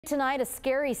Tonight, a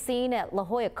scary scene at La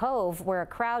Jolla Cove where a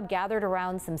crowd gathered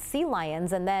around some sea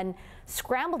lions and then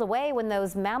scrambled away when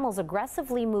those mammals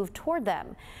aggressively moved toward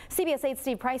them. CBS 8's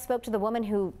Steve Price spoke to the woman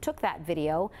who took that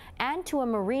video and to a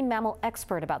marine mammal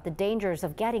expert about the dangers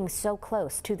of getting so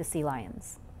close to the sea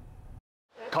lions.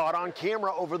 Caught on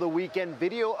camera over the weekend,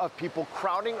 video of people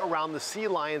crowding around the sea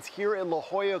lions here in La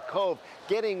Jolla Cove,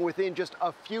 getting within just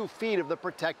a few feet of the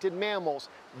protected mammals.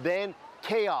 Then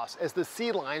chaos as the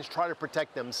sea lions try to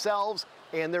protect themselves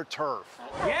and their turf.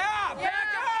 Yeah, back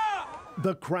up!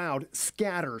 The crowd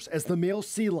scatters as the male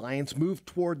sea lions move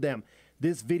toward them.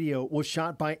 This video was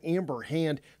shot by Amber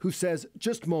Hand, who says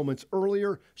just moments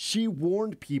earlier, she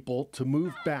warned people to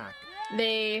move back.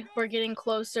 They were getting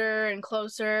closer and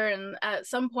closer, and at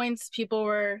some points people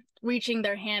were reaching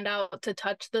their hand out to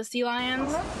touch the sea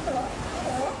lions.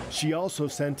 She also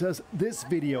sent us this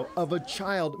video of a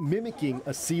child mimicking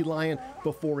a sea lion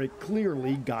before it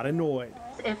clearly got annoyed.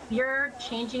 If you're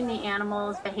changing the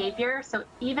animal's behavior, so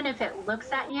even if it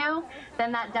looks at you,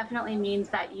 then that definitely means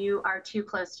that you are too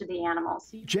close to the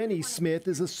animals. Jenny Smith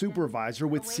is a supervisor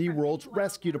with SeaWorld's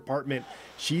rescue department.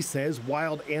 She says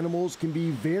wild animals can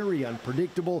be very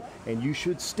unpredictable and you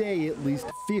should stay at least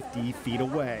 50 feet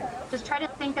away. Just try to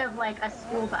think of like a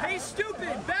school bus. Hey,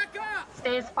 stupid, back up!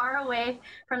 Stay as far away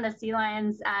from the sea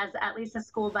lions as at least a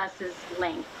school bus's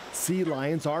length. Sea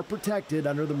lions are protected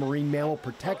under the Marine Mammal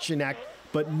Protection Act,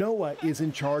 but NOAA is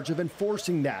in charge of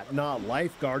enforcing that, not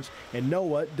lifeguards, and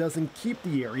NOAA doesn't keep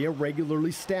the area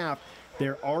regularly staffed.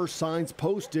 There are signs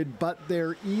posted, but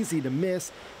they're easy to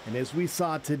miss, and as we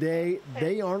saw today,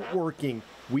 they aren't working.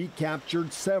 We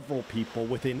captured several people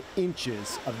within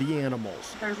inches of the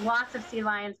animals. There's lots of sea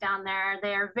lions down there.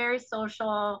 They are very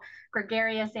social,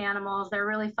 gregarious animals. They're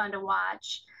really fun to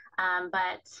watch,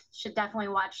 but should definitely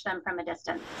watch them from a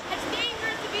distance. It's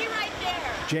dangerous to be right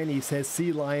there. Jenny says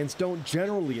sea lions don't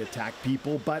generally attack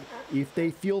people, but if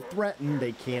they feel threatened,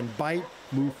 they can bite,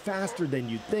 move faster than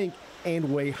you'd think,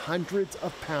 and weigh hundreds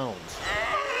of pounds.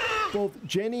 Both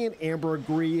Jenny and Amber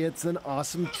agree it's an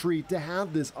awesome treat to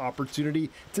have this opportunity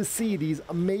to see these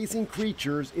amazing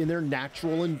creatures in their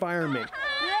natural environment.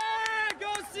 Yeah,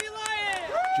 go sea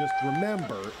lion! Just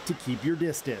remember to keep your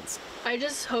distance. I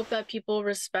just hope that people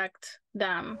respect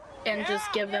them and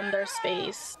just give them their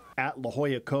space. At La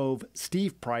Jolla Cove,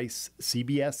 Steve Price,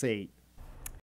 CBS 8.